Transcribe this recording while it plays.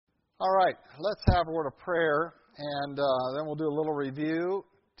All right, let's have a word of prayer, and then we'll do a little review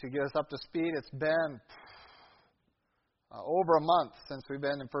to get us up to speed. It's been over a month since we've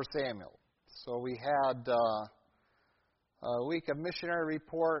been in 1 Samuel. So we had a week of missionary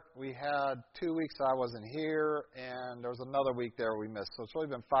report. We had 2 weeks I wasn't here, and there was another week there we missed. So it's really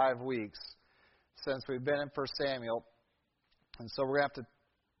been 5 weeks since we've been in 1 Samuel. And so we're going to have to,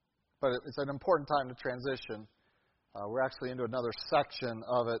 but it's an important time to transition. We're actually into another section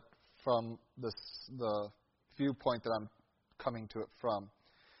of it from the viewpoint that I'm coming to it from.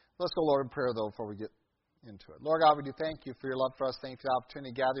 Let's go, Lord, in prayer, though, before we get into it. Lord God, we do thank you for your love for us. Thank you for the opportunity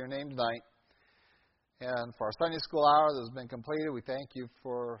to gather your name tonight. And for our Sunday school hour that has been completed, we thank you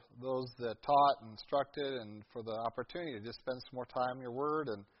for those that taught and instructed and for the opportunity to just spend some more time in your word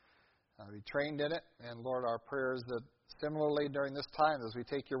and be trained in it. And, Lord, our prayer is that similarly during this time, as we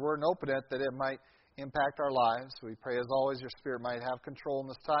take your word and open it, that it might impact our lives. We pray, as always, your Spirit might have control in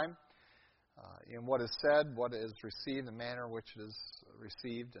this time. In what is said, what is received, the manner in which it is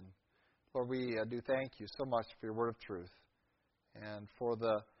received. And Lord, we do thank you so much for your word of truth and for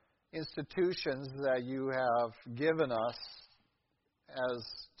the institutions that you have given us as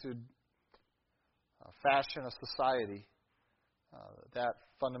to fashion a society, that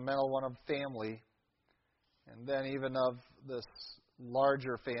fundamental one of family, and then even of this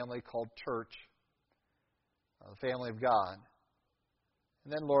larger family called church, the family of God.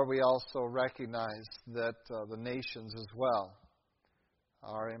 And then, Lord, we also recognize that the nations as well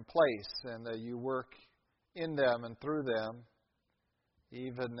are in place and that you work in them and through them,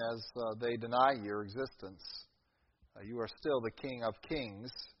 even as they deny your existence. You are still the King of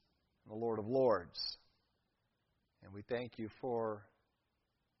kings and the Lord of lords. And we thank you for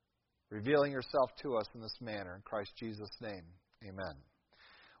revealing yourself to us in this manner. In Christ Jesus' name, amen.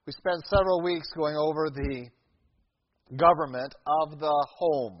 We spent several weeks going over the government of the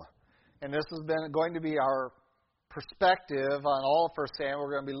home. And this has been going to be our perspective on all of 1 Samuel.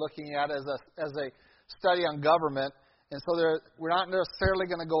 We're going to be looking at it as a study on government. And so we're not necessarily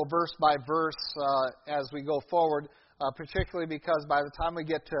going to go verse by verse as we go forward, particularly because by the time we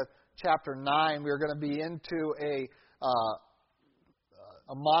get to chapter 9, we're going to be into a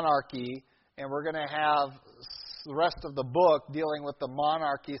monarchy, and we're going to have the rest of the book dealing with the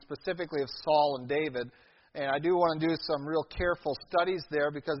monarchy, specifically of Saul and David. And I do want to do some real careful studies there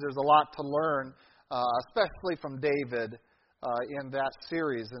because there's a lot to learn, especially from David in that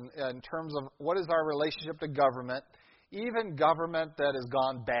series, in terms of what is our relationship to government, even government that has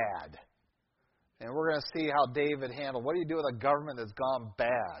gone bad. And we're going to see how David handled, what do you do with a government that's gone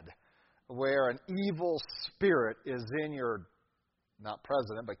bad, where an evil spirit is in your, not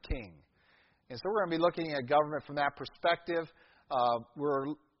president, but king. And so we're going to be looking at government from that perspective.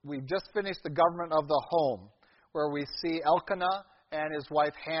 We've just finished the government of the home, where we see Elkanah and his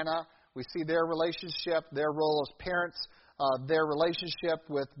wife Hannah. We see their relationship, their role as parents, their relationship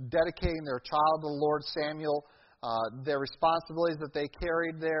with dedicating their child to the Lord, Samuel, their responsibilities that they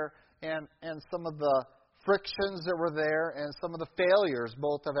carried there, and some of the frictions that were there, and some of the failures,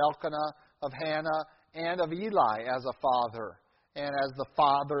 both of Elkanah, of Hannah, and of Eli as a father, and as the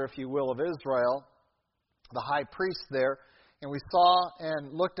father, if you will, of Israel, the high priest there. And we saw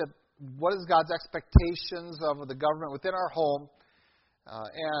and looked at what is God's expectations of the government within our home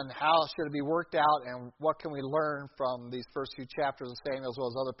and how should it be worked out and what can we learn from these first few chapters of Samuel as well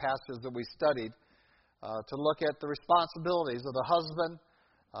as other passages that we studied to look at the responsibilities of the husband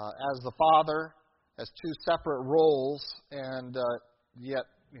as the father, as two separate roles and yet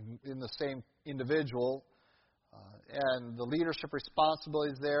in the same individual, and the leadership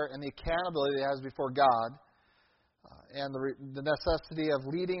responsibilities there and the accountability it has before God. And the necessity of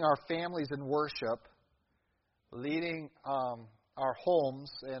leading our families in worship, leading our homes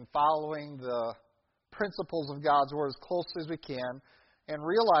and following the principles of God's Word as closely as we can, and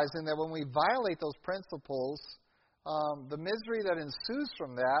realizing that when we violate those principles, the misery that ensues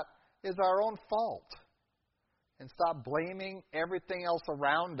from that is our own fault. And stop blaming everything else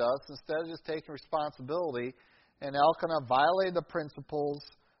around us instead of just taking responsibility. And Elkanah violated the principles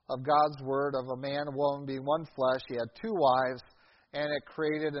of God's Word, of a man and woman being one flesh. He had 2 wives, and it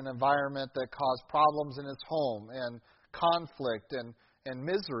created an environment that caused problems in his home and conflict and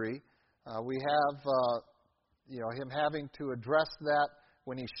misery. We have him having to address that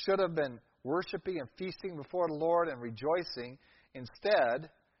when he should have been worshiping and feasting before the Lord and rejoicing. Instead,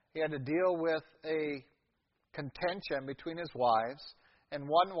 he had to deal with a contention between his wives, and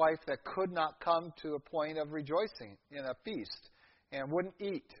one wife that could not come to a point of rejoicing in a feast, and wouldn't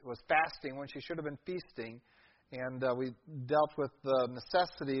eat, was fasting when she should have been feasting. And we dealt with the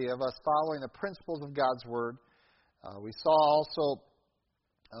necessity of us following the principles of God's Word. We saw also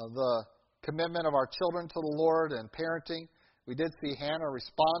the commitment of our children to the Lord and parenting. We did see Hannah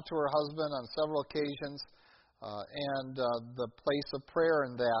respond to her husband on several occasions, and the place of prayer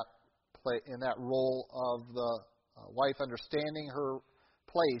in that role of the wife understanding her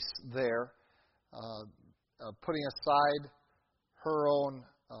place there, putting aside her own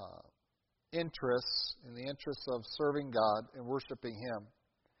interests in the interests of serving God and worshiping Him.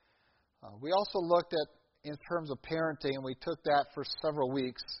 We also looked at, in terms of parenting, and we took that for several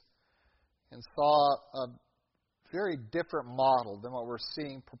weeks and saw a very different model than what we're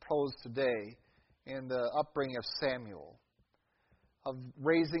seeing proposed today in the upbringing of Samuel, of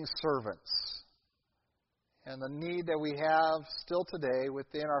raising servants, and the need that we have still today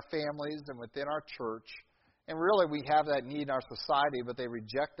within our families and within our church. And really we have that need in our society, but they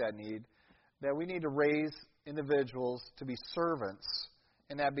reject that need, that we need to raise individuals to be servants.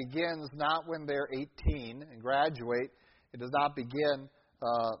 And that begins not when they're 18 and graduate. It does not begin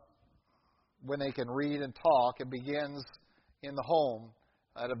when they can read and talk. It begins in the home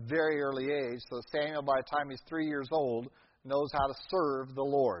at a very early age. So Samuel, by the time he's 3 years old, knows how to serve the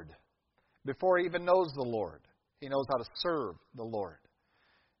Lord. Before he even knows the Lord, he knows how to serve the Lord.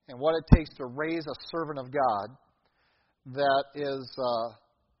 And what it takes to raise a servant of God that is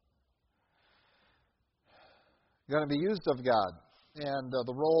going to be used of God. And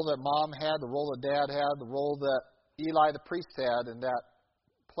the role that mom had, the role that dad had, the role that Eli the priest had in that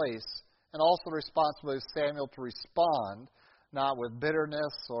place, and also the responsibility of Samuel to respond, not with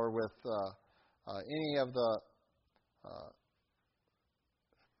bitterness or with any of the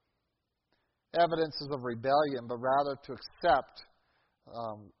evidences of rebellion, but rather to accept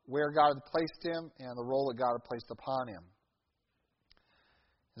where God had placed him and the role that God had placed upon him.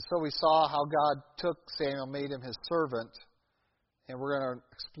 And so we saw how God took Samuel, made him his servant, and we're going to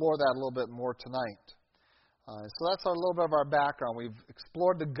explore that a little bit more tonight. So that's a little bit of our background. We've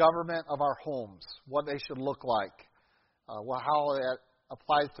explored the government of our homes, what they should look like, how that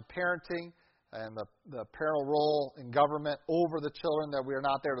applies to parenting and the parental role in government over the children, that we are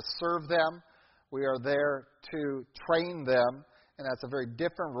not there to serve them. We are there to train them, and that's a very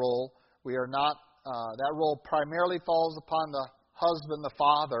different role. We are not, that role primarily falls upon the husband, the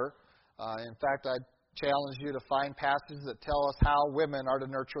father. In fact, I challenge you to find passages that tell us how women are to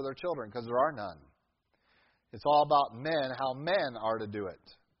nurture their children, because there are none. It's all about men, how men are to do it.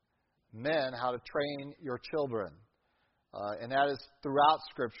 Men, how to train your children. And that is throughout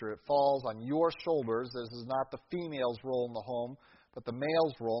Scripture. It falls on your shoulders. This is not the female's role in the home, but the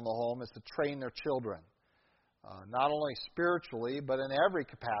male's role in the home is to train their children. Not only spiritually, but in every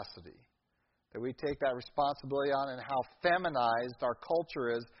capacity. That we take that responsibility on, and how feminized our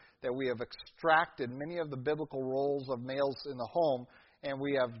culture is, that we have extracted many of the biblical roles of males in the home, and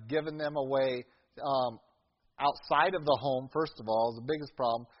we have given them away outside of the home, first of all, is the biggest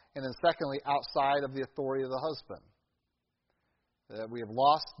problem, and then secondly, outside of the authority of the husband. That we have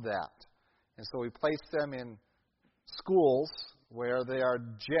lost that. And so we place them in schools where they are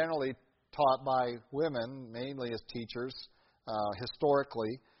generally taught by women, mainly as teachers,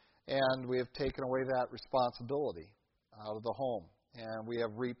 historically, and we have taken away that responsibility out of the home. And we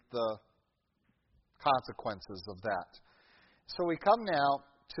have reaped the consequences of that. So we come now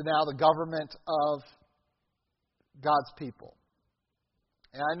to the government of God's people.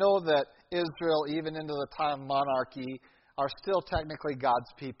 And I know that Israel, even into the time of monarchy, are still technically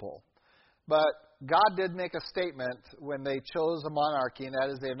God's people. But God did make a statement when they chose a monarchy, and that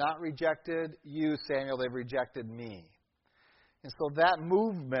is, they have not rejected you, Samuel, they've rejected me. And so that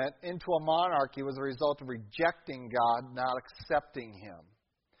movement into a monarchy was a result of rejecting God, not accepting Him.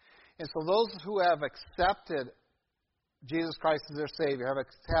 And so those who have accepted Jesus Christ as their Savior,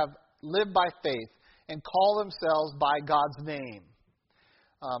 have lived by faith, and call themselves by God's name,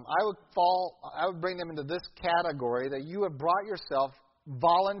 I would bring them into this category, that you have brought yourself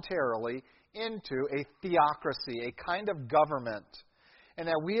voluntarily into a theocracy, a kind of government, and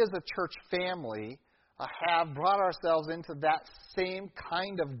that we as a church family have brought ourselves into that same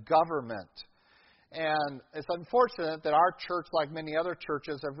kind of government. And it's unfortunate that our church, like many other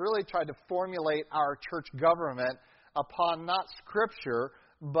churches, have really tried to formulate our church government upon not Scripture,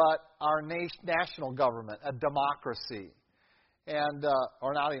 but our national government, a democracy. And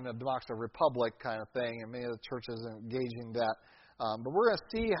or not even a democracy, a republic kind of thing, and many of the churches are engaging that. But we're going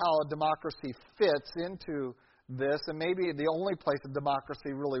to see how a democracy fits into this, and maybe the only place a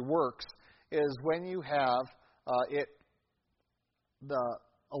democracy really works is when you have the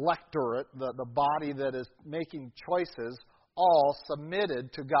electorate, the body that is making choices, all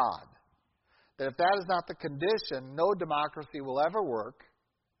submitted to God. That if that is not the condition, no democracy will ever work.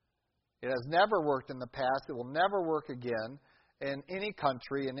 It has never worked in the past. It will never work again. in any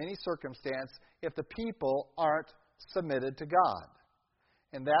country, in any circumstance, if the people aren't submitted to God.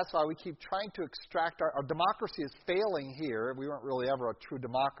 And that's why we keep trying to extract our democracy is failing here. We weren't really ever a true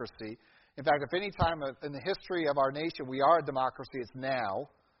democracy. In fact, if any time in the history of our nation we are a democracy, it's now,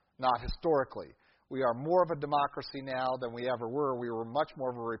 not historically. We are more of a democracy now than we ever were. We were much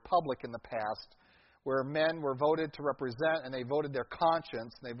more of a republic in the past, where men were voted to represent, and they voted their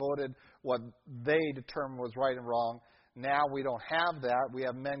conscience, and they voted what they determined was right and wrong. Now we don't have that. We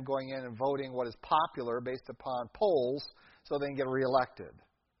have men going in and voting what is popular based upon polls so they can get reelected.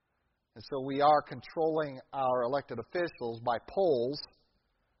 And so we are controlling our elected officials by polls.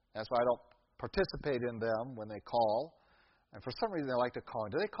 That's why I don't participate in them when they call. And for some reason they like to call.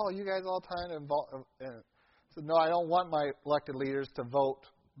 Do they call you guys all the time? So no, I don't want my elected leaders to vote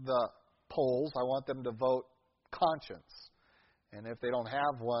the polls. I want them to vote conscience. And if they don't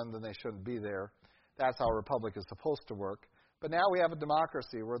have one, then they shouldn't be there. That's how a republic is supposed to work. But now we have a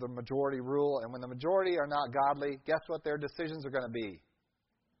democracy where the majority rule, and when the majority are not godly, guess what their decisions are going to be?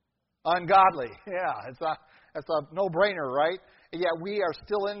 Ungodly. Yeah, it's a no-brainer, right? And yet we are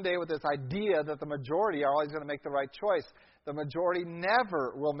still in day with this idea that the majority are always going to make the right choice. The majority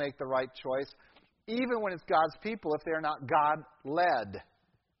never will make the right choice, even when it's God's people, if they're not God-led,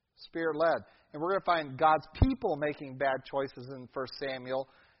 Spirit-led. And we're going to find God's people making bad choices in 1 Samuel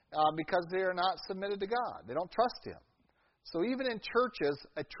because they are not submitted to God. They don't trust Him. So even in churches,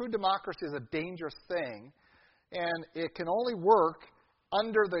 a true democracy is a dangerous thing, and it can only work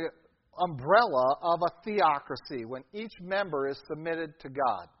under the umbrella of a theocracy when each member is submitted to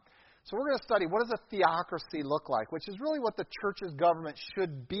God. So we're going to study what does a theocracy look like, which is really what the church's government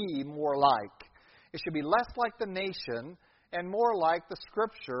should be more like. It should be less like the nation and more like the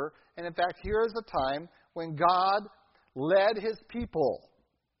Scripture. And in fact, here is a time when God led His people.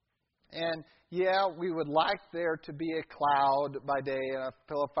 And yeah, we would like there to be a cloud by day and a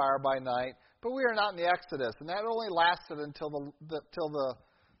pillar of fire by night, but we are not in the Exodus, and that only lasted until the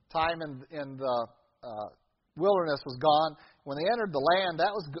time in the wilderness was gone. When they entered the land,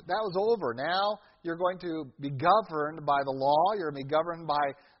 that was over. Now you're going to be governed by the law. You're going to be governed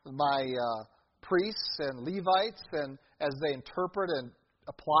by priests and Levites, and as they interpret and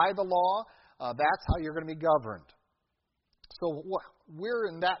apply the law, that's how you're going to be governed. So we're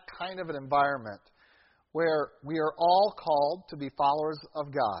in that kind of an environment where we are all called to be followers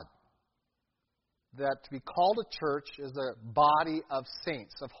of God. That to be called a church is a body of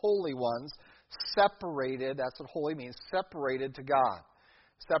saints, of holy ones, separated, that's what holy means, separated to God.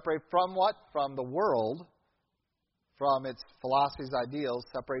 Separated from what? From the world, from its philosophies, ideals,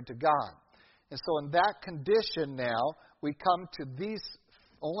 separated to God. And so in that condition now, we come to these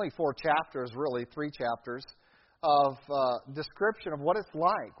only 4 chapters, really 3 chapters, of description of what it's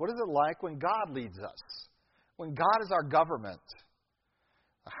like. What is it like when God leads us? When God is our government?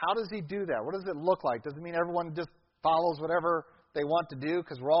 How does He do that? What does it look like? Does it mean everyone just follows whatever they want to do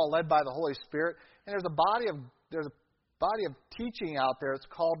because we're all led by the Holy Spirit? And there's a body of teaching out there. It's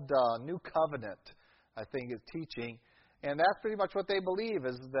called New Covenant, I think, is teaching. And that's pretty much what they believe,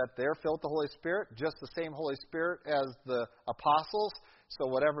 is that they're filled with the Holy Spirit, just the same Holy Spirit as the apostles. So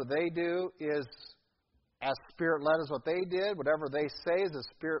whatever they do is as Spirit-led as what they did. Whatever they say is as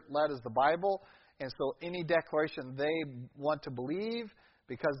Spirit-led as the Bible. And so any declaration they want to believe,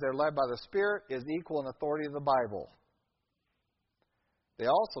 because they're led by the Spirit, is equal in authority of the Bible. They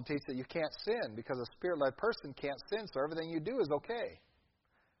also teach that you can't sin, because a Spirit-led person can't sin, so everything you do is okay.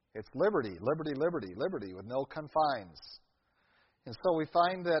 It's liberty, liberty, liberty, liberty, with no confines. And so we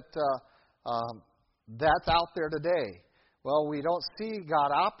find that that's out there today. Well, we don't see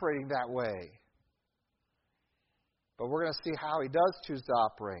God operating that way. But we're going to see how He does choose to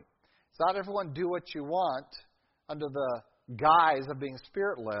operate. It's not everyone do what you want under the guise of being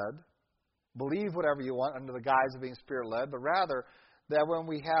Spirit-led. Believe whatever you want under the guise of being Spirit-led. But rather, that when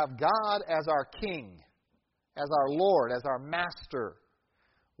we have God as our King, as our Lord, as our Master,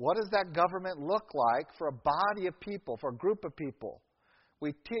 what does that government look like for a body of people, for a group of people?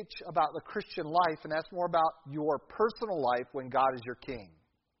 We teach about the Christian life, and that's more about your personal life when God is your King.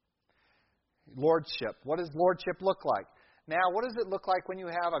 Lordship. What does lordship look like? Now, what does it look like when you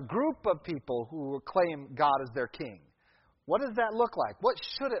have a group of people who claim God as their King? What does that look like? What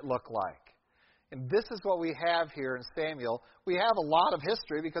should it look like? And this is what we have here in Samuel. We have a lot of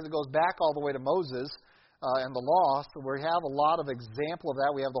history because it goes back all the way to Moses and the law. So we have a lot of example of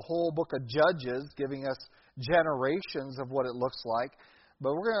that. We have the whole book of Judges giving us generations of what it looks like.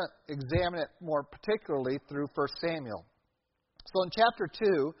 But we're going to examine it more particularly through 1 Samuel. So in chapter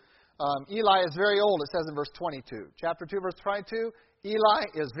 2, Eli is very old, it says in verse 22. Chapter 2, verse 22, Eli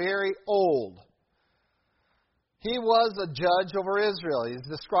is very old. He was a judge over Israel. He's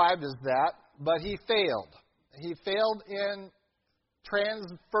described as that, but he failed. He failed in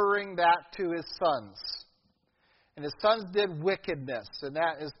transferring that to his sons. And his sons did wickedness, and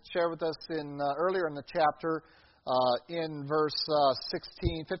that is shared with us in earlier in the chapter, in verse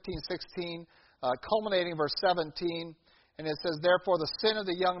 15, 16, culminating verse 17. And it says, "Therefore the sin of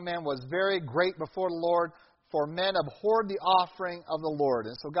the young man was very great before the Lord, for men abhorred the offering of the Lord."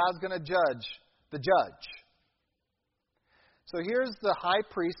 And so God's going to judge the judge. So here's the high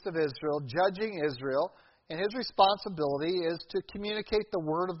priest of Israel judging Israel, and his responsibility is to communicate the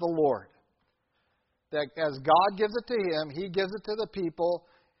word of the Lord. That as God gives it to him, he gives it to the people,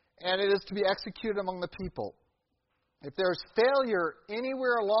 and it is to be executed among the people. If there's failure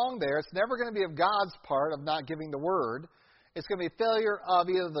anywhere along there, it's never going to be of God's part of not giving the word. It's going to be failure of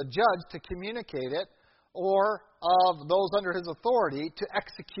either the judge to communicate it or of those under his authority to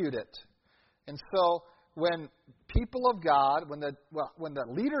execute it. And so when people of God, when the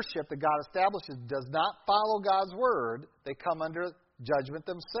leadership that God establishes does not follow God's word, they come under judgment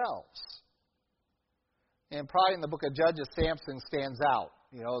themselves. And probably in the book of Judges, Samson stands out,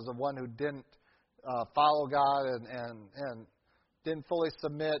 as the one who didn't follow God and didn't fully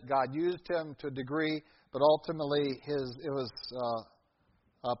submit. God used him to a degree, but ultimately it was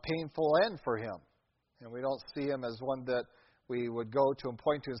a painful end for him. And we don't see him as one that we would go to and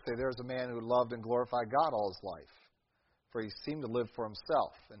point to and say, there's a man who loved and glorified God all his life. For he seemed to live for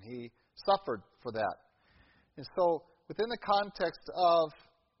himself, and he suffered for that. And so, within the context of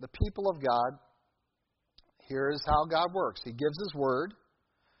the people of God, here is how God works. He gives his word.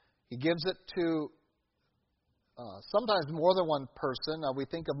 He gives it to sometimes more than one person. We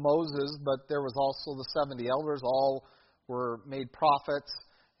think of Moses, but there was also the 70 elders. All were made prophets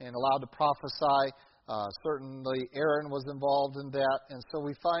and allowed to prophesy. Certainly Aaron was involved in that. And so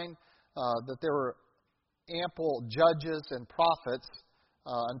we find that there were ample judges and prophets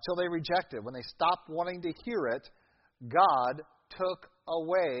until they rejected. When they stopped wanting to hear it, God took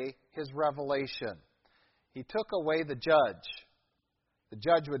away his revelation. He took away the judge. The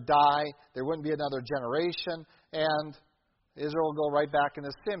judge would die. There wouldn't be another generation. And Israel would go right back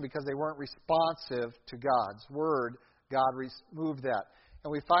into sin because they weren't responsive to God's word. God removed that.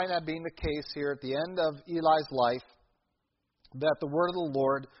 And we find that being the case here at the end of Eli's life, that the word of the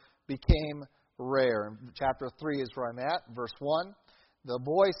Lord became rare. In chapter 3 is where I'm at, verse 1. The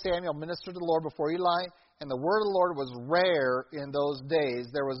boy Samuel ministered to the Lord before Eli, and the word of the Lord was rare in those days.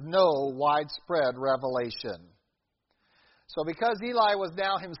 There was no widespread revelation. So because Eli was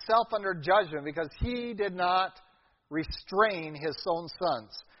now himself under judgment, because he did not restrain his own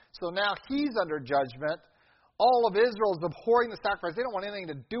sons, so now he's under judgment. All of Israel is abhorring the sacrifice. They don't want anything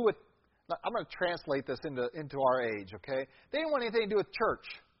to do with, I'm going to translate this into our age, okay? They didn't want anything to do with church.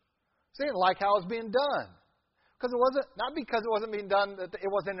 They didn't like how it was being done. Not because it wasn't being done, that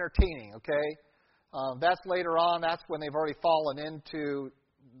it wasn't entertaining, okay? That's later on. That's when they've already fallen into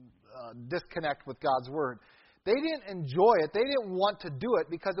disconnect with God's word. They didn't enjoy it. They didn't want to do it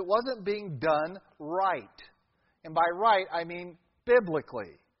because it wasn't being done right. And by right, I mean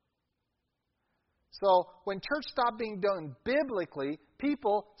biblically. So when church stopped being done biblically,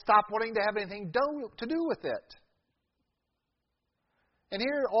 people stopped wanting to have anything to do with it. And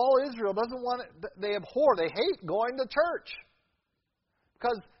here, all Israel doesn't want it. They abhor, they hate going to church.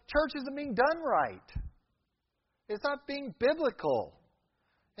 Because church isn't being done right. It's not being biblical.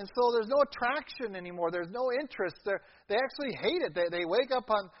 And so there's no attraction anymore. There's no interest. They actually hate it. They wake up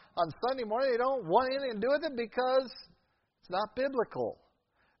on Sunday morning, they don't want anything to do with it because it's not biblical.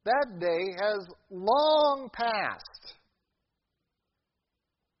 That day has long passed.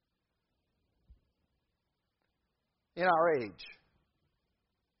 In our age.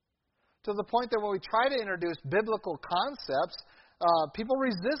 To the point that when we try to introduce biblical concepts, people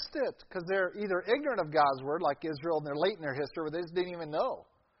resist it because they're either ignorant of God's word, like Israel, and they're late in their history, or they just didn't even know.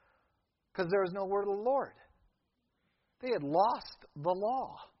 Because there was no word of the Lord. They had lost the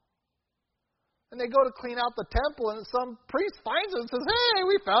law. And they go to clean out the temple, and some priest finds it and says, "Hey,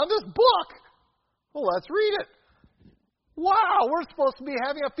 we found this book. Well, let's read it. Wow, we're supposed to be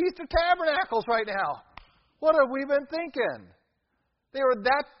having a Feast of Tabernacles right now. What have we been thinking?" They were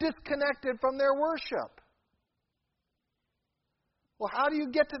that disconnected from their worship. Well, how do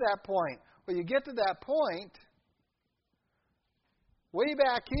you get to that point? Well, you get to that point way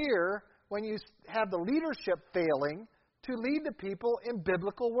back here when you have the leadership failing to lead the people in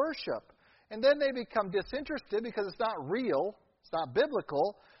biblical worship. And then they become disinterested because it's not real, it's not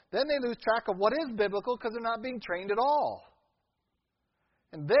biblical. Then they lose track of what is biblical because they're not being trained at all.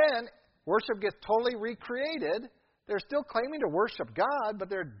 And then worship gets totally recreated. They're still claiming to worship God, but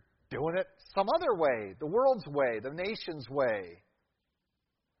they're doing it some other way, the world's way, the nation's way.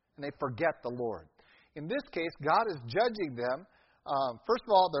 And they forget the Lord. In this case, God is judging them. First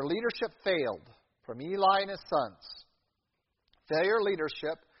of all, their leadership failed from Eli and his sons. Failure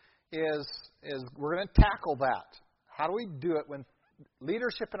leadership is we're going to tackle that. How do we do it when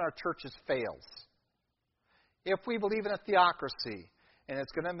leadership in our churches fails? If we believe in a theocracy, and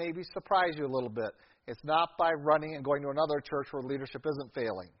it's going to maybe surprise you a little bit, it's not by running and going to another church where leadership isn't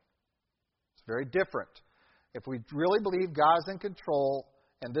failing. It's very different. If we really believe God is in control,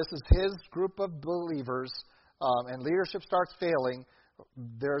 and this is His group of believers, and leadership starts failing,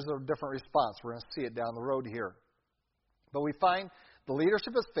 there's a different response. We're going to see it down the road here. But we find the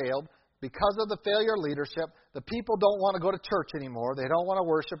leadership has failed. Because of the failure of leadership, the people don't want to go to church anymore. They don't want to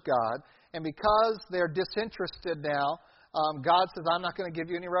worship God. And because they're disinterested now, God says, I'm not going to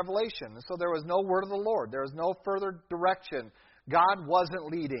give you any revelation. And so there was no word of the Lord. There was no further direction. God wasn't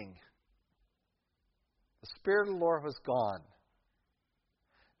leading. The Spirit of the Lord was gone.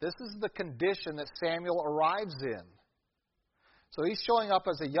 This is the condition that Samuel arrives in. So he's showing up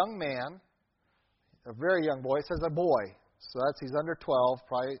as a young man, a very young boy. It says a boy. So he's under 12,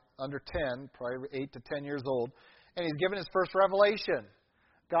 probably under 10, probably 8 to 10 years old. And he's given his first revelation.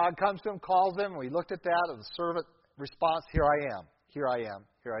 God comes to him, calls him. We looked at that, and the servant response, here I am, here I am,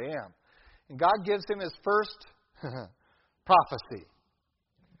 here I am. And God gives him his first prophecy.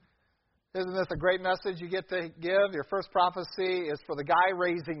 Isn't this a great message you get to give? Your first prophecy is for the guy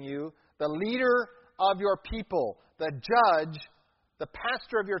raising you, the leader of your people, the judge, the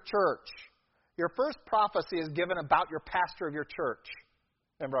pastor of your church. Your first prophecy is given about your pastor of your church.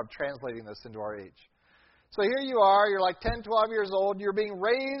 Remember, I'm translating this into our age. So here you are, you're like 10, 12 years old, you're being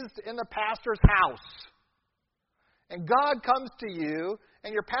raised in the pastor's house. And God comes to you,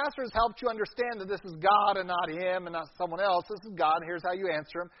 and your pastor has helped you understand that this is God and not him and not someone else. This is God, and here's how you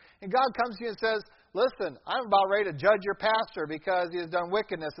answer him. And God comes to you and says, listen, I'm about ready to judge your pastor because he has done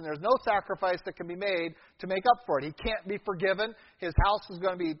wickedness, and there's no sacrifice that can be made to make up for it. He can't be forgiven. His house is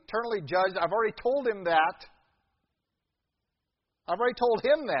going to be eternally judged. I've already told him that. I've already told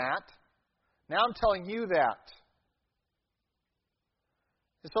him that. Now I'm telling you that.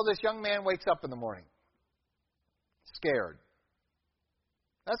 And so this young man wakes up in the morning, scared.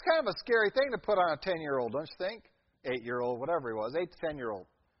 That's kind of a scary thing to put on a 10-year-old, don't you think? 8-year-old, whatever he was, 8 to 10-year-old.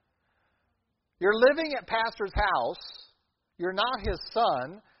 You're living at pastor's house. You're not his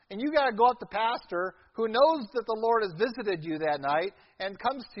son. And you got to go up to pastor who knows that the Lord has visited you that night and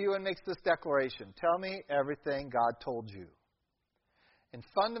comes to you and makes this declaration. Tell me everything God told you. And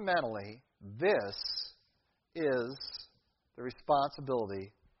fundamentally, this is the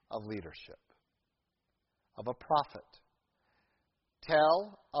responsibility of leadership, of a prophet.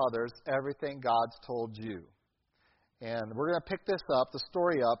 Tell others everything God's told you. And we're going to pick this up, the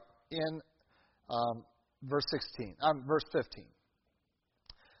story up, in verse 15.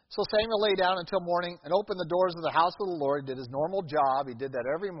 So Samuel lay down until morning and opened the doors of the house of the Lord. He did his normal job. He did that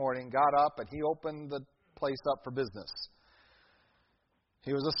every morning, got up, and he opened the place up for business.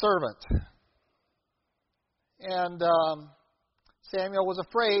 He was a servant. And Samuel was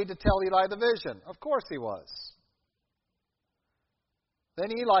afraid to tell Eli the vision. Of course he was.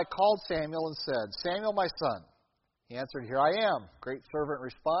 Then Eli called Samuel and said, Samuel, my son. He answered, here I am. Great servant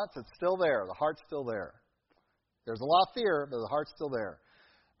response. It's still there. The heart's still there. There's a lot of fear, but the heart's still there.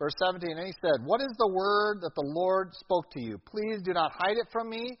 Verse 17, and he said, what is the word that the Lord spoke to you? Please do not hide it from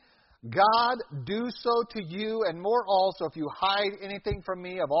me. God do so to you, and more also if you hide anything from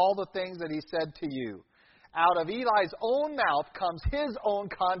me of all the things that he said to you. Out of Eli's own mouth comes his own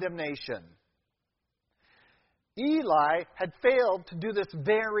condemnation. Eli had failed to do this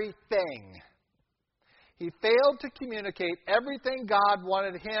very thing. He failed to communicate everything God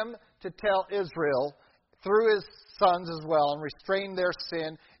wanted him to tell Israel through his sons as well, and restrain their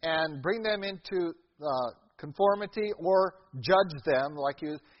sin and bring them into conformity or judge them like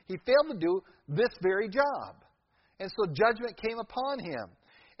he failed to do this very job. And so judgment came upon him.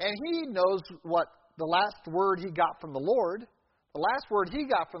 And he knows what the last word he got from the Lord. The last word he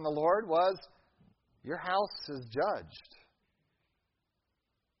got from the Lord was, your house is judged.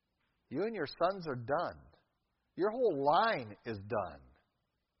 You and your sons are done. Your whole line is done.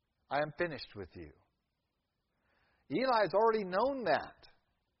 I am finished with you. Eli has already known that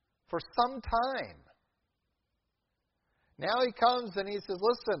for some time. Now he comes and he says,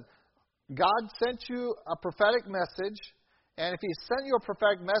 listen, God sent you a prophetic message, and if he sent you a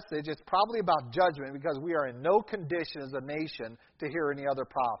prophetic message, it's probably about judgment because we are in no condition as a nation to hear any other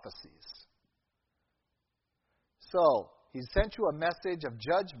prophecies. So, he sent you a message of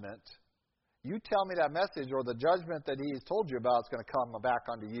judgment, You tell me that message, or the judgment that he's told you about is going to come back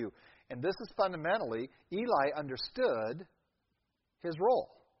onto you. And this is fundamentally, Eli understood his role.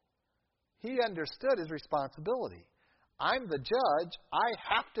 He understood his responsibility. I'm the judge. I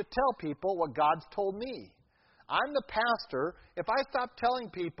have to tell people what God's told me. I'm the pastor. If I stop telling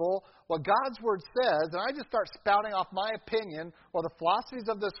people what God's Word says, and I just start spouting off my opinion or the philosophies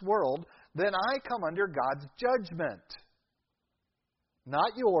of this world, then I come under God's judgment.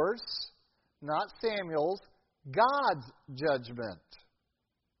 Not yours, not Samuel's, God's judgment.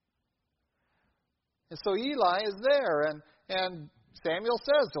 And so Eli is there, and Samuel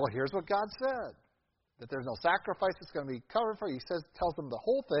says, well, here's what God said. That there's no sacrifice that's going to be covered for you. He tells them the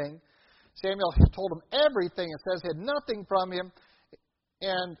whole thing. Samuel told him everything. It says he had nothing from him.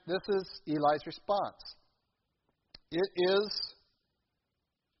 And this is Eli's response. It is...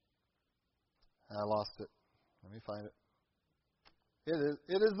 I lost it. Let me find it.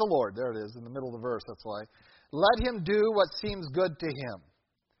 It is the Lord. There it is, in the middle of the verse, that's why. Let him do what seems good to him.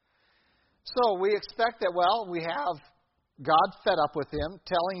 So we expect that, we have God fed up with him,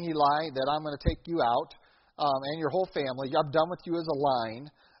 telling Eli that I'm going to take you out and your whole family. I'm done with you as a line,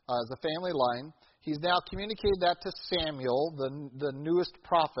 as a family line. He's now communicated that to Samuel, the newest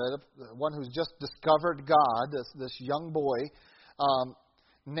prophet, the one who's just discovered God, this young boy.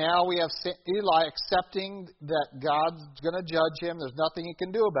 Now we have Eli accepting that God's going to judge him. There's nothing he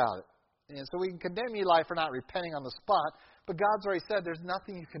can do about it. And so we can condemn Eli for not repenting on the spot, but God's already said there's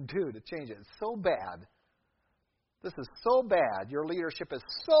nothing you can do to change it. It's so bad. This is so bad. Your leadership is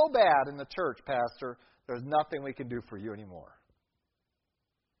so bad in the church, Pastor. There's nothing we can do for you anymore.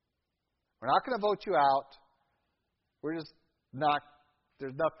 We're not going to vote you out. We're just not,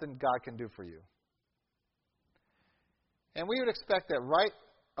 there's nothing God can do for you. And we would expect that right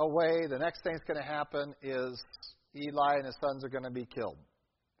away, the next thing that's going to happen is Eli and his sons are going to be killed.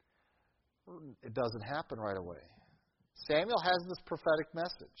 It doesn't happen right away. Samuel has this prophetic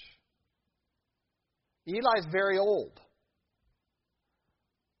message. Eli's very old.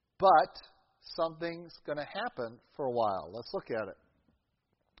 But something's going to happen for a while. Let's look at it.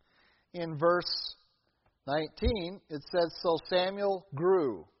 In verse 19, it says, so Samuel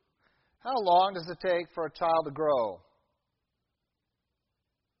grew. How long does it take for a child to grow?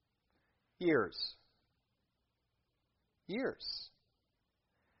 Years.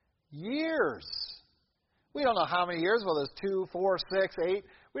 We don't know how many years, whether it's 2, 4, 6, 8.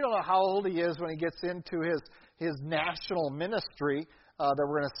 We don't know how old he is when he gets into his national ministry that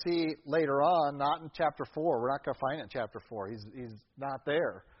we're going to see later on, not in chapter 4. We're not going to find it in chapter 4. He's not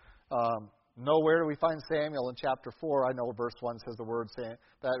there. Nowhere do we find Samuel in chapter 4. I know verse 1 says the word Samuel.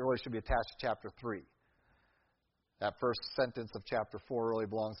 That really should be attached to chapter 3. That first sentence of chapter 4 really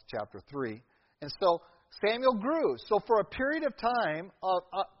belongs to chapter 3. And so Samuel grew. So for a period of time,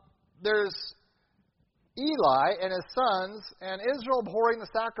 there's Eli and his sons and Israel abhorring the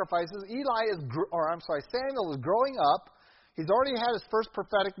sacrifices. Samuel is growing up. He's already had his first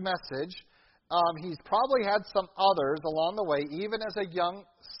prophetic message. He's probably had some others along the way, even as a young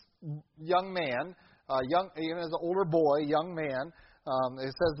man, even as an older boy, young man.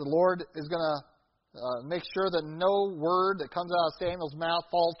 It says the Lord is going to make sure that no word that comes out of Samuel's mouth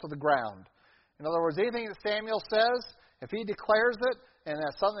falls to the ground. In other words, anything that Samuel says, if he declares it, and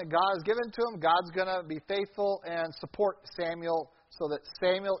that's something that God has given to him, God's going to be faithful and support Samuel, so that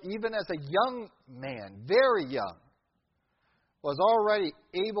Samuel, even as a young man, very young, was already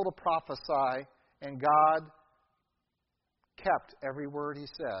able to prophesy, and God kept every word he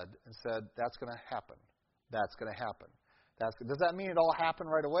said and said, that's going to happen. That's going to happen. Does that mean it all happened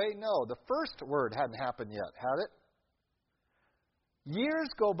right away? No. The first word hadn't happened yet, had it? Years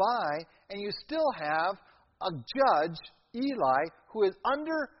go by, and you still have a judge, Eli, who is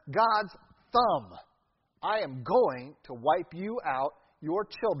under God's thumb. I am going to wipe you out, your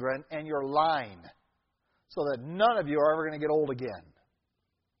children, and your line, so that none of you are ever going to get old again.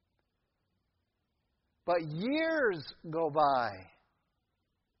 But years go by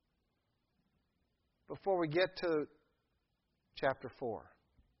before we get to chapter 4.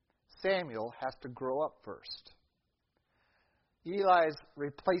 Samuel has to grow up first. Eli's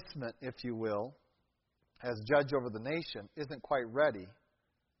replacement, if you will, as judge over the nation, isn't quite ready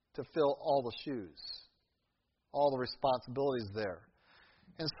to fill all the shoes, all the responsibilities there.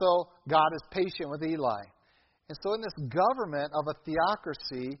 And so God is patient with Eli. And so in this government of a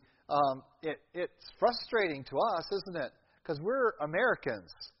theocracy, it's frustrating to us, isn't it? Because we're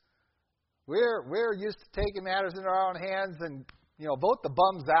Americans. We're used to taking matters into our own hands and, vote the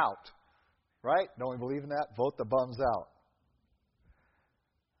bums out. Right? Don't we believe in that? Vote the bums out.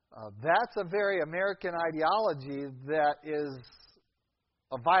 That's a very American ideology that is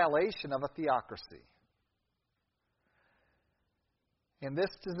a violation of a theocracy. And this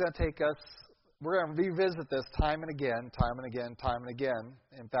is going to take us, we're going to revisit this time and again, time and again, time and again.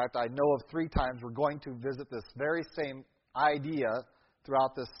 In fact, I know of 3 times we're going to visit this very same idea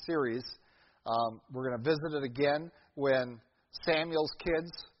throughout this series. We're going to visit it again when Samuel's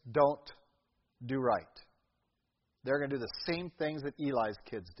kids don't do right. They're going to do the same things that Eli's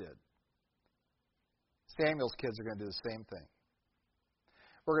kids did. Samuel's kids are going to do the same thing.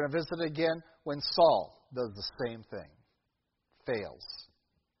 We're going to visit it again when Saul does the same thing. Fails.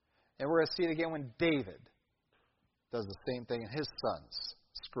 And we're going to see it again when David does the same thing and his sons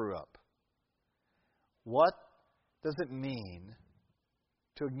screw up. What does it mean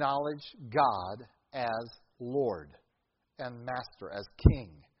to acknowledge God as Lord and Master, as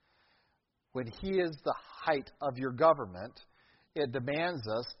King? When He is the height of your government, it demands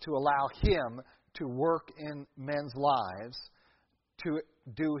us to allow Him to work in men's lives, to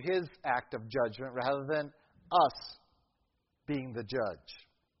do His act of judgment rather than us being the judge.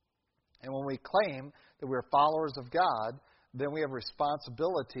 And when we claim that we're followers of God, then we have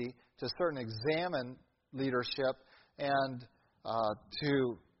responsibility to certainly examine leadership and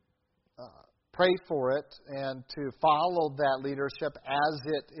to pray for it and to follow that leadership as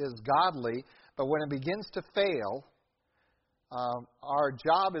it is godly. But when it begins to fail, our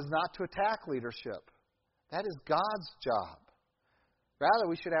job is not to attack leadership. That is God's job. Rather,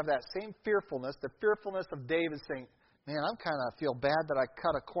 we should have that same fearfulness, the fearfulness of David saying, man, I'm kind of feel bad that I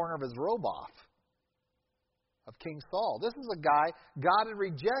cut a corner of his robe off, of King Saul. This is a guy God had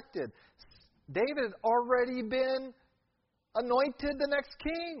rejected. David had already been anointed the next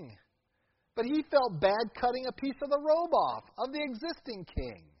king. But he felt bad cutting a piece of the robe off of the existing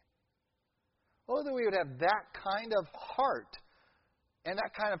king. Oh, that we would have that kind of heart and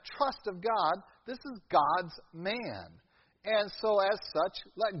that kind of trust of God. This is God's man. And so as such,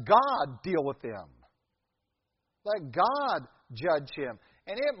 let God deal with him. Let God judge him.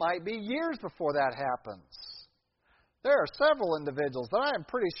 And it might be years before that happens. There are several individuals that I am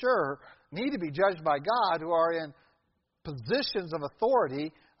pretty sure need to be judged by God who are in positions of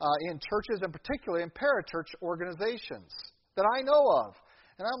authority in churches and particularly in parachurch organizations that I know of.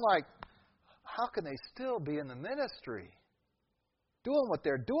 And I'm like, how can they still be in the ministry? Doing what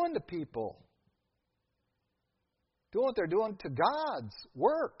they're doing to people. Doing what they're doing to God's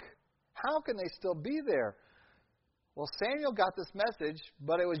work. How can they still be there? Well, Samuel got this message,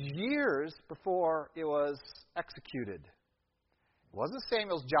 but it was years before it was executed. It wasn't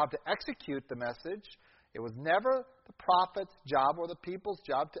Samuel's job to execute the message. It was never the prophet's job or the people's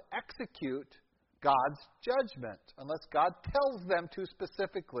job to execute God's judgment, unless God tells them to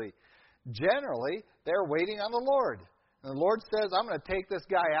specifically. Generally, they're waiting on the Lord. And the Lord says, I'm going to take this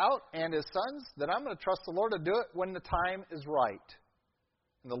guy out and his sons, then I'm going to trust the Lord to do it when the time is right.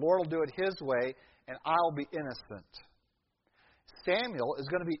 And the Lord will do it His way, and I'll be innocent. Samuel is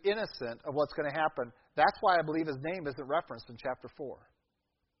going to be innocent of what's going to happen. That's why I believe his name isn't referenced in chapter 4.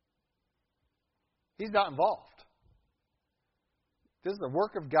 He's not involved. This is the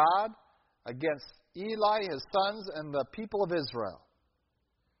work of God against Eli, his sons, and the people of Israel.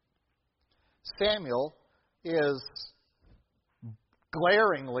 Samuel is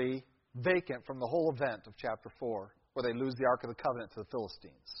glaringly vacant from the whole event of chapter 4, where they lose the Ark of the Covenant to the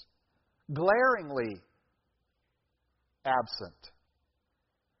Philistines. Glaringly absent.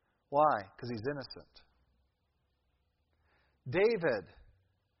 Why? Because he's innocent. David,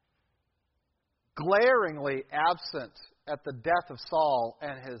 glaringly absent at the death of Saul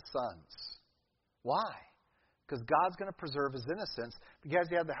and his sons. Why? Because God's going to preserve his innocence because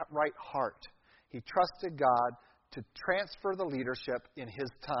he had the right heart. He trusted God to transfer the leadership in his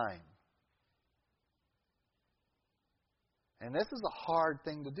time. And this is a hard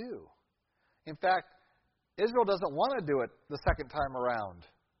thing to do. In fact, Israel doesn't want to do it the second time around.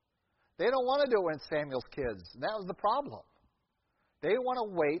 They don't want to do it when it's Samuel's kids. And that was the problem. They want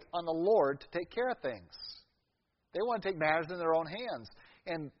to wait on the Lord to take care of things. They want to take matters in their own hands.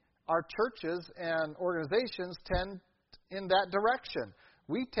 And our churches and organizations tend in that direction.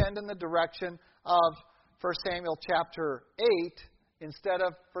 We tend in the direction of 1 Samuel chapter 8 instead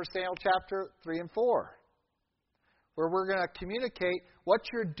of 1 Samuel chapter 3 and 4. Where we're going to communicate what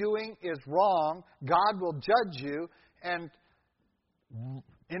you're doing is wrong, God will judge you, and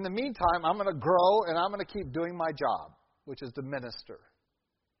in the meantime, I'm going to grow and I'm going to keep doing my job, which is to minister.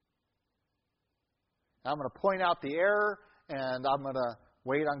 I'm going to point out the error, and I'm going to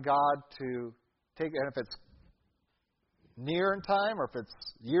wait on God to take it. And if it's near in time or if it's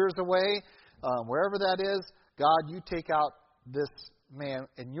years away, wherever that is, God, you take out this man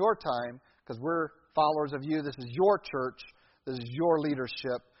in your time because we're followers of you. This is your church. This is your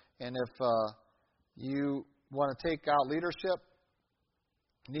leadership. And if you want to take out leadership,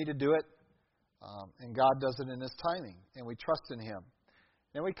 you need to do it. And God does it in His timing. And we trust in Him.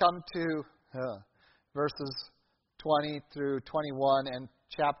 Then we come to verses 20 through 21 and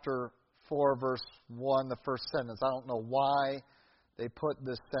chapter 4, verse 1, the first sentence. I don't know why they put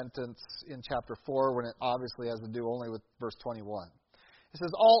this sentence in chapter 4 when it obviously has to do only with verse 21. It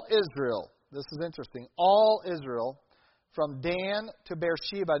says, all Israel, this is interesting, all Israel from Dan to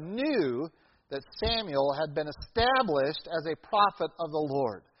Beersheba knew that Samuel had been established as a prophet of the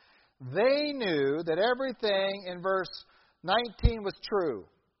Lord. They knew that everything in verse 19 was true,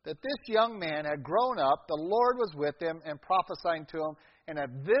 that this young man had grown up, the Lord was with him and prophesying to him, and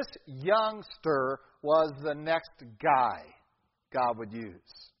that this youngster was the next guy God would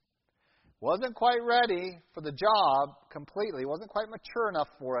use. Wasn't quite ready for the job completely, wasn't quite mature enough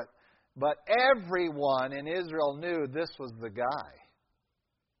for it, but everyone in Israel knew this was the guy.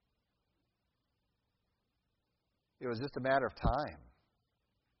 It was just a matter of time.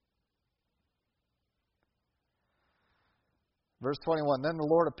 Verse 21, then the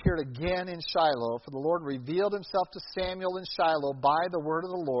Lord appeared again in Shiloh, for the Lord revealed Himself to Samuel in Shiloh by the word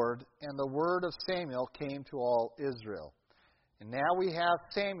of the Lord, and the word of Samuel came to all Israel. And now we have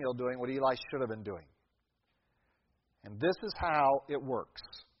Samuel doing what Eli should have been doing. And this is how it works.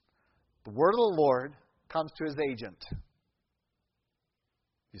 The word of the Lord comes to his agent.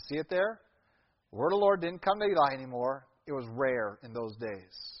 You see it there? The word of the Lord didn't come to Eli anymore. It was rare in those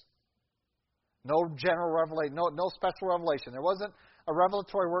days. No general revelation, no special revelation. There wasn't a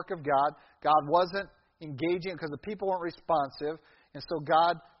revelatory work of God. God wasn't engaging because the people weren't responsive. And so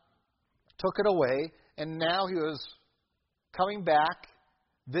God took it away. And now He was coming back,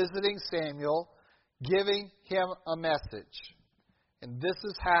 visiting Samuel, giving him a message. And this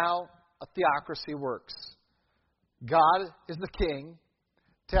is how a theocracy works. God is the king,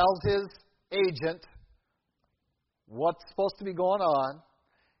 tells his agent what's supposed to be going on,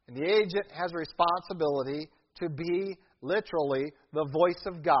 and the agent has a responsibility to be literally the voice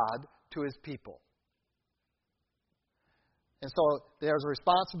of God to his people. And so there's a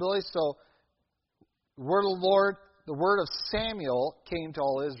responsibility. So the word of the Lord, the word of Samuel came to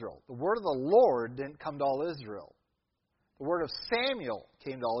all Israel. The word of the Lord didn't come to all Israel. The word of Samuel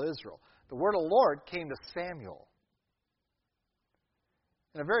came to all Israel. The word of the Lord came to Samuel.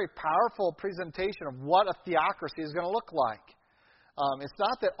 And a very powerful presentation of what a theocracy is going to look like. It's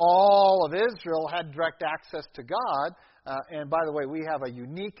not that all of Israel had direct access to God. And by the way, we have a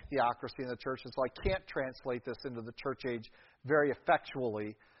unique theocracy in the church, and so I can't translate this into the church age very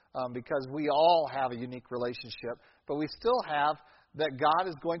effectually because we all have a unique relationship. But we still have that God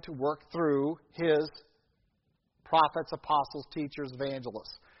is going to work through His prophets, apostles, teachers,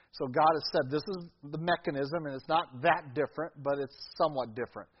 evangelists. So God has said this is the mechanism, and it's not that different, but it's somewhat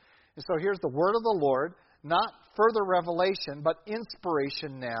different. And so here's the word of the Lord, not further revelation, but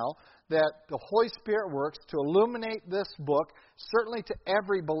inspiration now, that the Holy Spirit works to illuminate this book, certainly to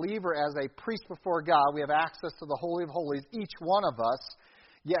every believer as a priest before God. We have access to the Holy of Holies, each one of us,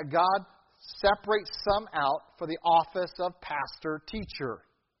 yet God separates some out for the office of pastor, teacher.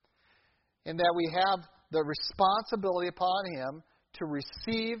 And that we have the responsibility upon him to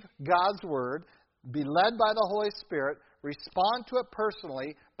receive God's Word, be led by the Holy Spirit, respond to it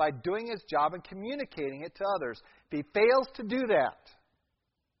personally by doing his job and communicating it to others. If he fails to do that,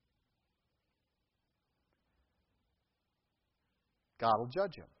 God will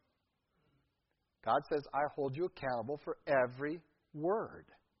judge him. God says, I hold you accountable for every word,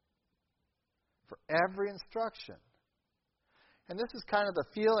 for every instruction. And this is kind of the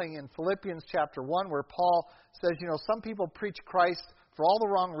feeling in Philippians chapter 1 where Paul says, some people preach Christ for all the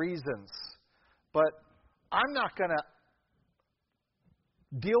wrong reasons, but I'm not going to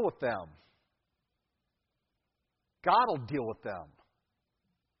deal with them. God will deal with them.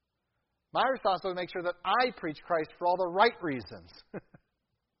 My responsibility is to make sure that I preach Christ for all the right reasons.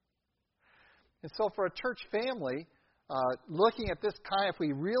 And so for a church family, looking at this if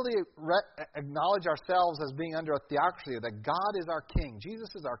we really acknowledge ourselves as being under a theocracy, that God is our King, Jesus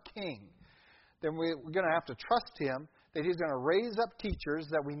is our King, then we're going to have to trust Him that He's going to raise up teachers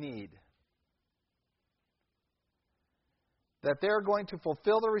that we need. That they're going to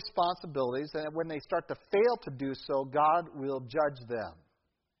fulfill their responsibilities, and when they start to fail to do so, God will judge them.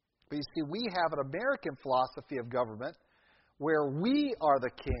 But you see, we have an American philosophy of government where we are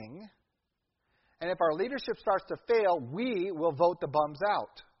the king, and if our leadership starts to fail, we will vote the bums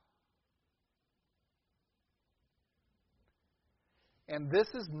out. And this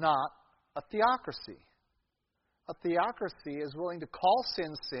is not a theocracy. a theocracy is willing to call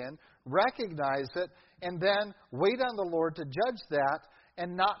sin sin, recognize it, and then wait on the Lord to judge that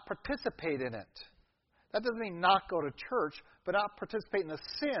and not participate in it. That doesn't mean not go to church, but not participate in the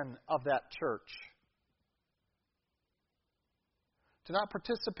sin of that church. To not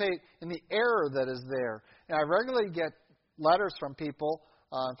participate in the error that is there. And I regularly get letters from people.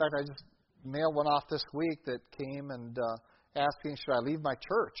 In fact, I just mailed one off this week that came and asking, should I leave my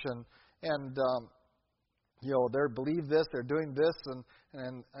church? And they believe this, they're doing this,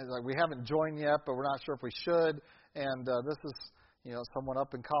 and like, we haven't joined yet, but we're not sure if we should. And this is, someone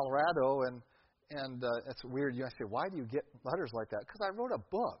up in Colorado, and it's weird. I say, why do you get letters like that? Because I wrote a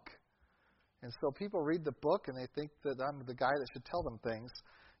book. And so people read the book and they think that I'm the guy that should tell them things.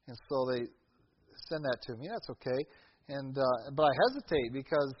 And so they send that to me. That's okay. But I hesitate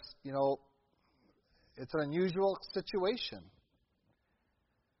because, it's an unusual situation.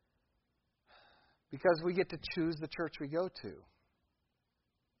 Because we get to choose the church we go to.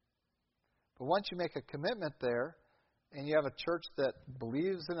 But once you make a commitment there, and you have a church that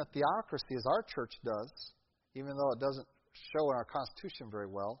believes in a theocracy, as our church does, even though it doesn't show in our Constitution very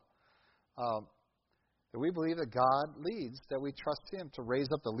well, that we believe that God leads, that we trust Him to raise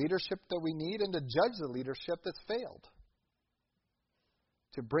up the leadership that we need and to judge the leadership that's failed.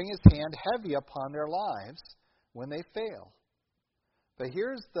 To bring His hand heavy upon their lives when they fail. But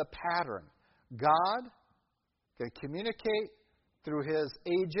here's the pattern. God can communicate through His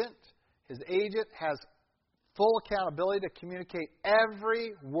agent. His agent has full accountability to communicate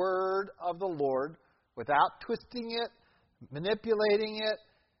every word of the Lord without twisting it, manipulating it,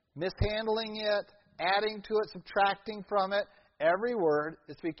 mishandling it, adding to it, subtracting from it. Every word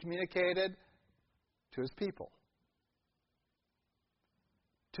is to be communicated to His people.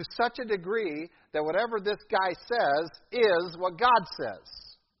 To such a degree that whatever this guy says is what God says.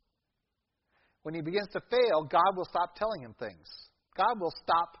 When he begins to fail, God will stop telling him things. God will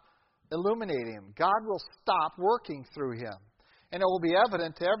stop illuminating him. God will stop working through him. And it will be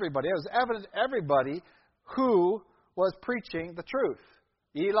evident to everybody. It was evident to everybody who was preaching the truth.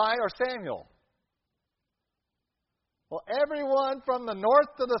 Eli or Samuel? Well, everyone from the north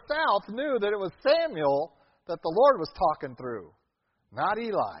to the south knew that it was Samuel that the Lord was talking through, not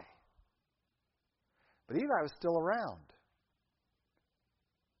Eli. But Eli was still around.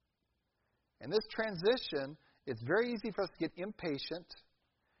 And this transition, it's very easy for us to get impatient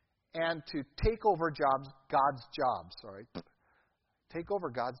and to take over God's job. Take over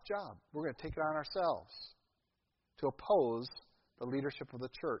God's job. We're going to take it on ourselves to oppose the leadership of the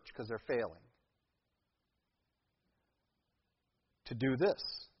church because they're failing. To do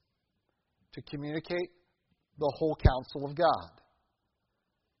this. To communicate the whole counsel of God.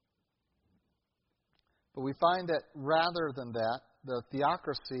 But we find that rather than that, the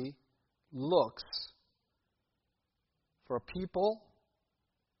theocracy looks for a people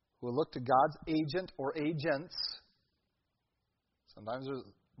who will look to God's agent or agents. Sometimes there's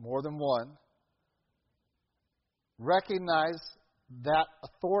more than one. Recognize that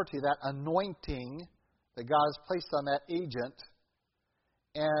authority, that anointing that God has placed on that agent.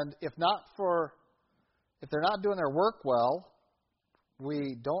 And if they're not doing their work well,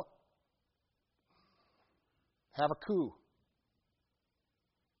 we don't have a coup.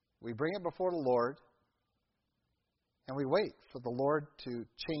 We bring it before the Lord, and we wait for the Lord to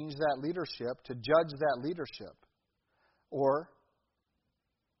change that leadership, to judge that leadership, or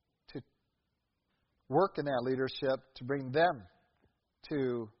to work in that leadership to bring them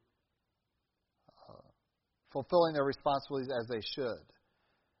to fulfilling their responsibilities as they should.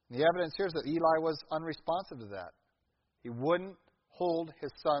 And the evidence here is that Eli was unresponsive to that. He wouldn't hold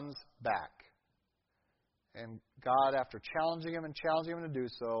his sons back. And God, after challenging him to do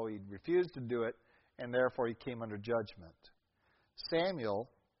so, he refused to do it, and therefore he came under judgment. Samuel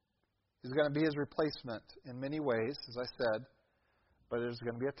is going to be his replacement in many ways, as I said, but there's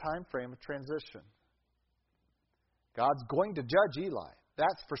going to be a time frame of transition. God's going to judge Eli.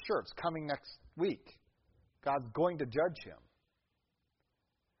 That's for sure. It's coming next week. God's going to judge him.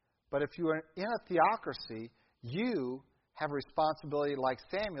 But if you are in a theocracy, you have a responsibility like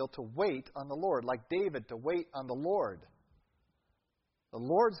Samuel to wait on the Lord, like David to wait on the Lord. The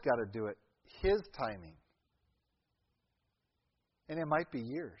Lord's got to do it, His timing. And it might be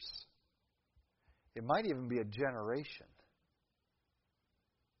years. It might even be a generation.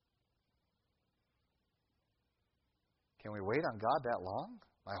 Can we wait on God that long?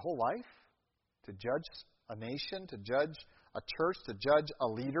 My whole life? To judge a nation, to judge a church, to judge a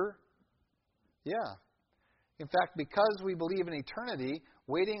leader? Yeah. In fact, because we believe in eternity,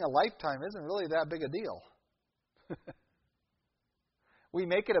 waiting a lifetime isn't really that big a deal. We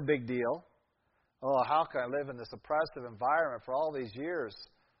make it a big deal. Oh, how can I live in this oppressive environment for all these years?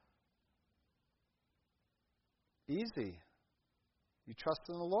 Easy. You trust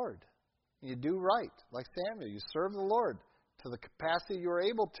in the Lord. You do right, like Samuel. You serve the Lord to the capacity you are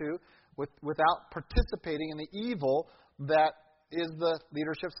able to without participating in the evil that is the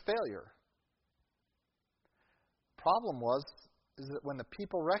leadership's failure. Problem is that when the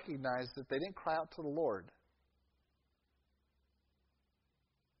people recognized that they didn't cry out to the Lord.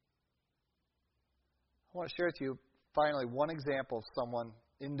 I want to share with you, finally, one example of someone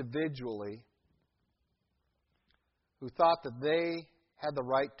individually who thought that they had the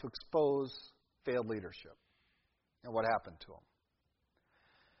right to expose failed leadership and what happened to them.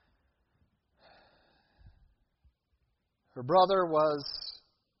 Her brother was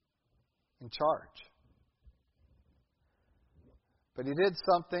in charge. But he did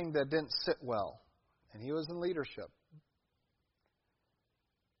something that didn't sit well, and he was in leadership.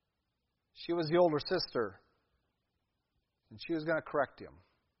 She was the older sister, and she was going to correct him.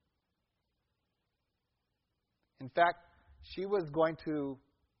 In fact, she was going to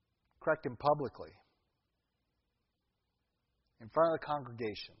correct him publicly in front of the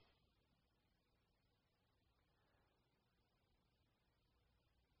congregation.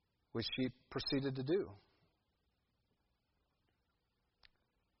 Which she proceeded to do.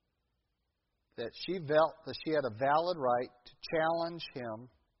 That she felt that she had a valid right to challenge him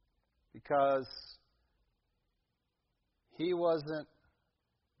because he wasn't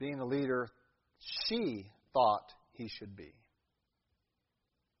being the leader she thought he should be.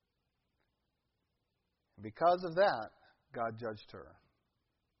 And because of that, God judged her.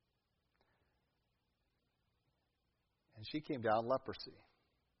 And she came down with leprosy.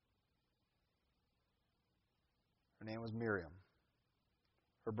 Her name was Miriam.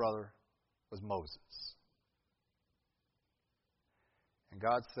 Her brother was Moses. And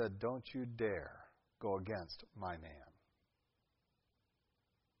God said, "Don't you dare go against my man."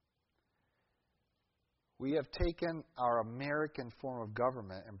 We have taken our American form of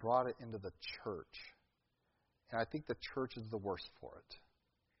government and brought it into the church. And I think the church is the worse for it,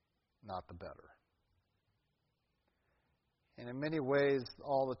 not the better. And in many ways,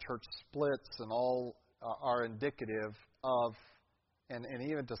 all the church splits and all are indicative of, and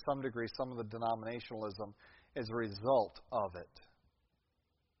even to some degree, some of the denominationalism is a result of it.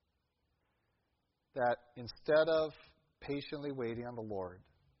 That instead of patiently waiting on the Lord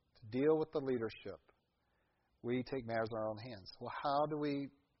to deal with the leadership, we take matters in our own hands. Well, how do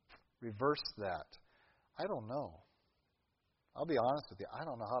we reverse that? I don't know. I'll be honest with you. I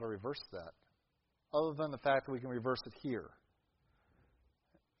don't know how to reverse that, other than the fact that we can reverse it here.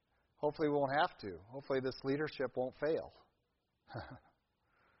 Hopefully we won't have to. Hopefully this leadership won't fail.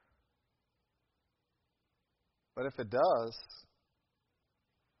 But if it does,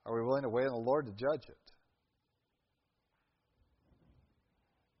 are we willing to wait on the Lord to judge it?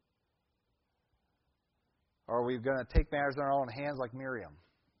 Or are we going to take matters in our own hands like Miriam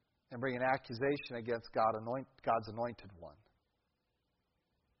and bring an accusation against God's anointed one?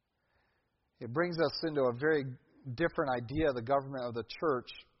 It brings us into a very different idea of the government of the church,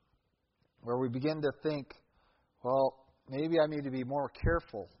 where we begin to think, well, maybe I need to be more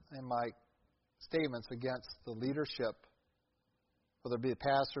careful in my statements against the leadership, whether it be the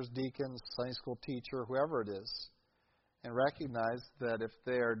pastors, deacons, Sunday school teacher, whoever it is, and recognize that if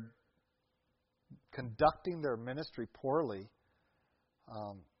they're conducting their ministry poorly,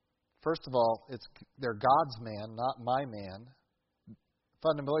 first of all, they're God's man, not my man.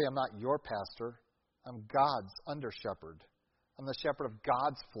 Fundamentally, I'm not your pastor. I'm God's under-shepherd. I'm the shepherd of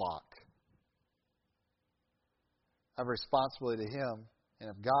God's flock. I have a responsibility to Him, and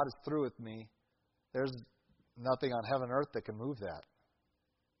if God is through with me, there's nothing on heaven and earth that can move that.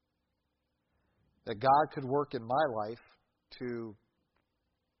 That God could work in my life to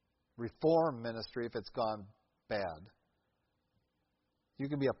reform ministry if it's gone bad. You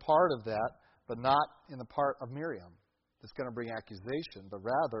can be a part of that, but not in the part of Miriam that's going to bring accusation, but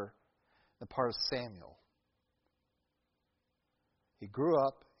rather the part of Samuel. He grew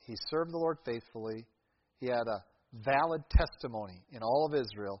up, he served the Lord faithfully, he had a valid testimony in all of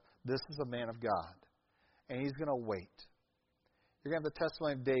Israel. This is a man of God. And he's going to wait. You're going to have the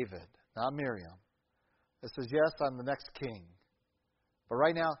testimony of David, not Miriam. It says, yes, I'm the next king. But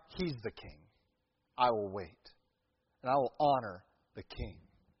right now, he's the king. I will wait. And I will honor the king.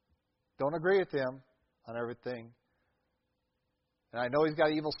 Don't agree with him on everything. And I know he's got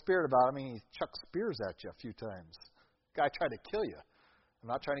an evil spirit about him. I mean, he chucks spears at you a few times. Guy tried to kill you. I'm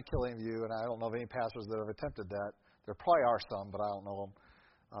not trying to kill any of you, and I don't know of any pastors that have attempted that. There probably are some, but I don't know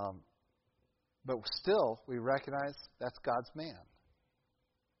them. But still, we recognize that's God's man.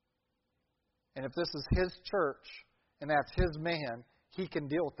 And if this is His church and that's His man, He can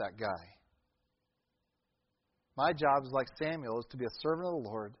deal with that guy. My job is like Samuel, is to be a servant of the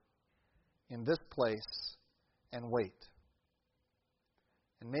Lord in this place and wait.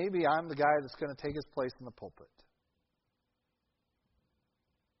 And maybe I'm the guy that's going to take his place in the pulpit.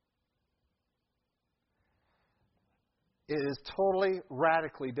 It is totally,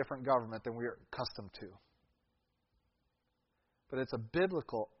 radically different government than we're accustomed to. But it's a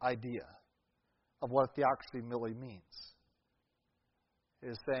biblical idea of what theocracy really means. It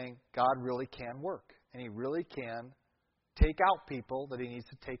is saying God really can work. And He really can take out people that He needs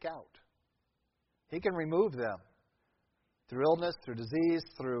to take out. He can remove them through illness, through disease,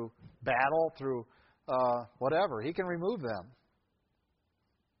 through battle, through whatever. He can remove them.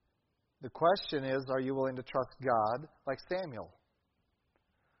 The question is, are you willing to trust God like Samuel?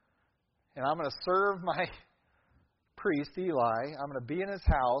 And I'm going to serve my priest, Eli. I'm going to be in his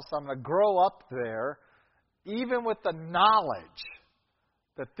house. I'm going to grow up there, even with the knowledge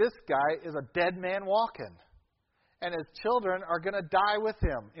that this guy is a dead man walking. And his children are going to die with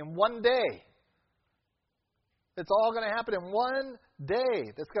him in one day. It's all going to happen in one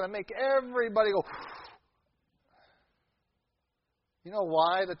day. That's going to make everybody go. You know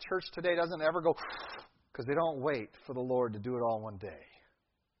why the church today doesn't ever go? Because they don't wait for the Lord to do it all in one day.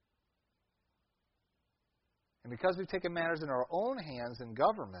 And because we've taken matters in our own hands in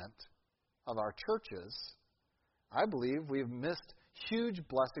government of our churches, I believe we've missed huge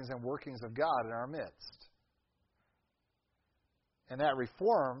blessings and workings of God in our midst. And that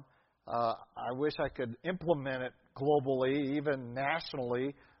reform, I wish I could implement it globally, even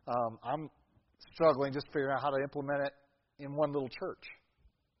nationally. I'm struggling just figuring out how to implement it in one little church.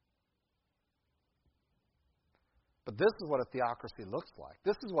 But this is what a theocracy looks like.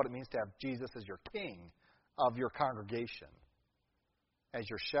 This is what it means to have Jesus as your king of your congregation, as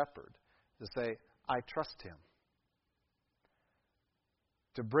your shepherd. To say, I trust Him.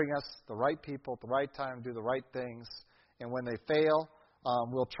 To bring us the right people at the right time, do the right things. And when they fail,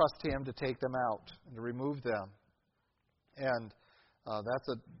 we'll trust Him to take them out and to remove them. And that's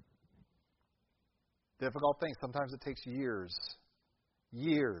a difficult thing. Sometimes it takes years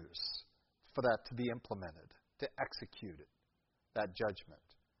for that to be implemented, to execute it, that judgment.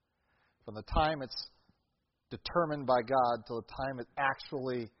 From the time it's determined by God till the time it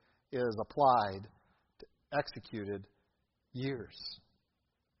actually is applied, executed, years.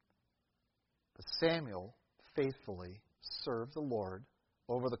 But Samuel faithfully served the Lord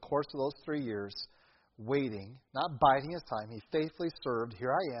over the course of those 3 years, waiting, not biding his time. He faithfully served.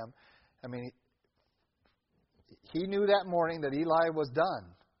 Here I am. I mean, he knew that morning that Eli was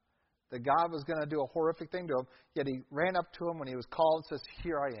done, that God was going to do a horrific thing to him, yet he ran up to him when he was called and says,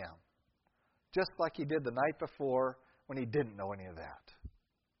 here I am. Just like he did the night before when he didn't know any of that.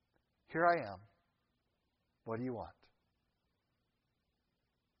 Here I am. What do you want?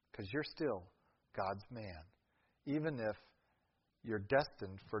 Because you're still God's man, even if you're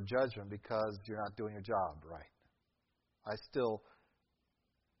destined for judgment because you're not doing your job right. I still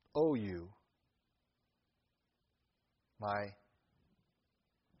owe you my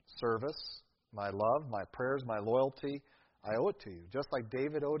service, my love, my prayers, my loyalty. I owe it to you. Just like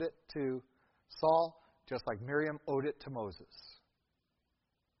David owed it to Saul, just like Miriam owed it to Moses.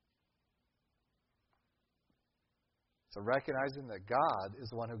 So recognizing that God is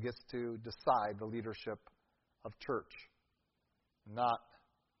the one who gets to decide the leadership of church, not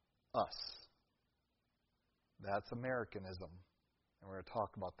us. That's Americanism. And we're going to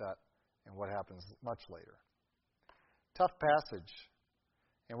talk about that and what happens much later. Tough passage.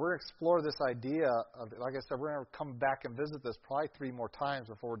 And we're going to explore this idea of, like I said, we're going to come back and visit this probably 3 more times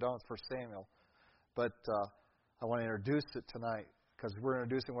before we're done with 1 Samuel. But I want to introduce it tonight because we're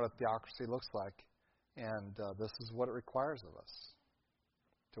introducing what a theocracy looks like. And this is what it requires of us,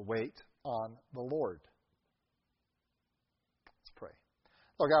 to wait on the Lord. Let's pray.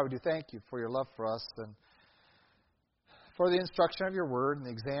 Lord God, we do thank you for your love for us and for the instruction of your word and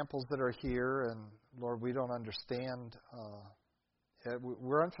the examples that are here. And Lord, we don't understand.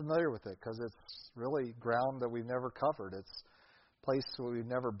 We're unfamiliar with it because it's really ground that we've never covered. It's a place where we've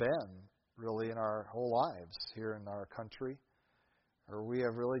never been really in our whole lives here in our country. Or we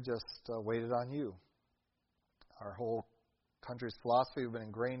have really just waited on you. Our whole country's philosophy we've been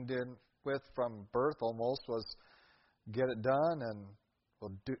ingrained in with from birth almost was get it done and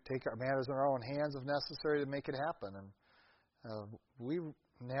we'll take our matters in our own hands if necessary to make it happen. And we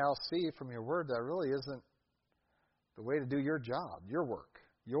now see from your word that really isn't the way to do your job, your work,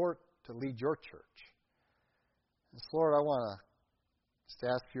 to lead your church. And so, Lord, I want to just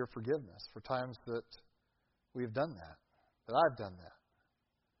ask for your forgiveness for times that we've done that I've done that.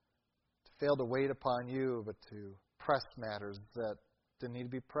 To failed to wait upon you, but to press matters that didn't need to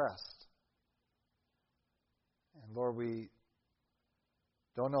be pressed. And Lord, we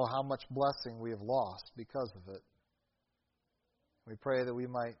don't know how much blessing we have lost because of it. We pray that we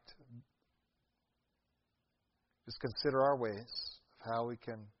might just consider our ways of how we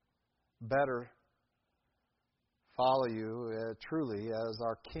can better follow you truly as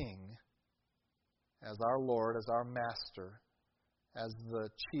our King, as our Lord, as our Master, as the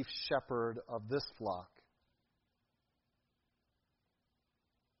chief shepherd of this flock.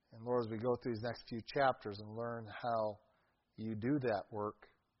 And Lord, as we go through these next few chapters and learn how you do that work,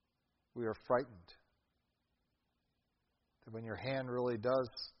 we are frightened. That when your hand really does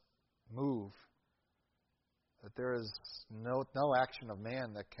move, that there is no action of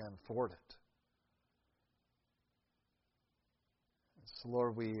man that can thwart it. And so,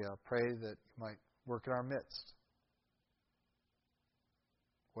 Lord, we pray that you might work in our midst.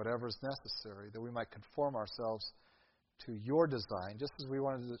 Whatever is necessary, that we might conform ourselves to your design, just as we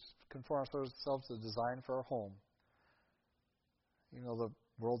wanted to conform ourselves to the design for our home. You know, the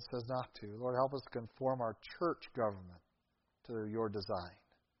world says not to. Lord, help us to conform our church government to your design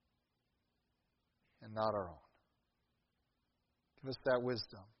and not our own. Give us that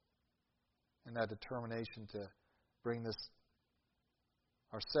wisdom and that determination to bring this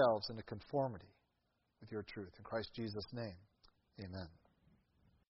ourselves into conformity with your truth. In Christ Jesus' name, amen.